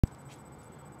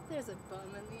There's a bum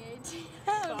in the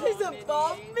ATM. There's a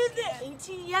bum in the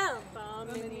ATM. Bum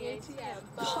in the ATM.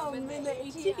 Bum in the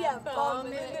ATM. Bum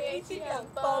in the ATM.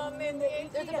 Bum in the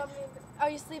ATM. Are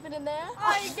you sleeping in there?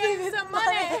 Are you getting some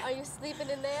money? Are you sleeping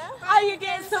in there? Are you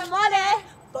getting some money?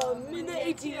 Bum in the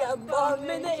ATM. Bum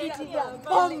in the ATM.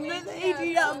 Bum in the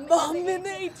ATM. Bum in the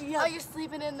ATM. Are you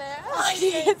sleeping in there? Are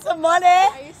you getting some money?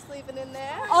 Are you sleeping in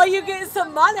there? Are you getting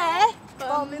some money?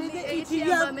 Bum in the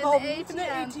ATM. Bum in the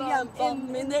ATM.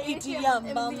 Bum in the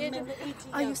ATM. Bum in the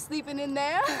ATM. Are you sleeping in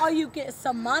there? Are you getting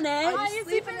some money? Are you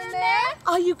sleeping in there?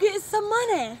 Are you getting some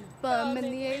money? Bum in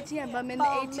the ATM. Bum in the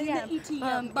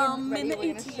ATM. Bum in the Ready?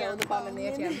 We're gonna show ATM. the bum in the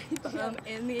ATM. Bum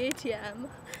in the ATM.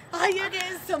 Are you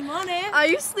getting some money? Are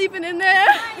you sleeping in there?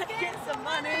 Get some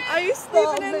money. Are you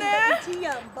sleeping in there?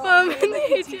 Bum in the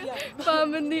ATM.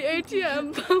 Bum in the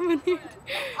ATM. Bum in the ATM.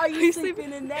 Are you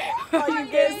sleeping in there? Are you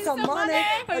getting some money?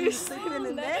 Are you sleeping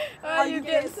in there? Are you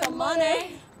getting some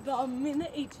money? Bum in the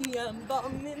ATM.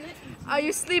 Bum in the ATM. Are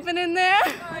you sleeping in there?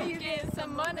 Are you getting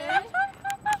some money?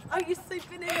 Are you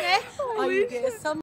sleeping in there? Are you getting some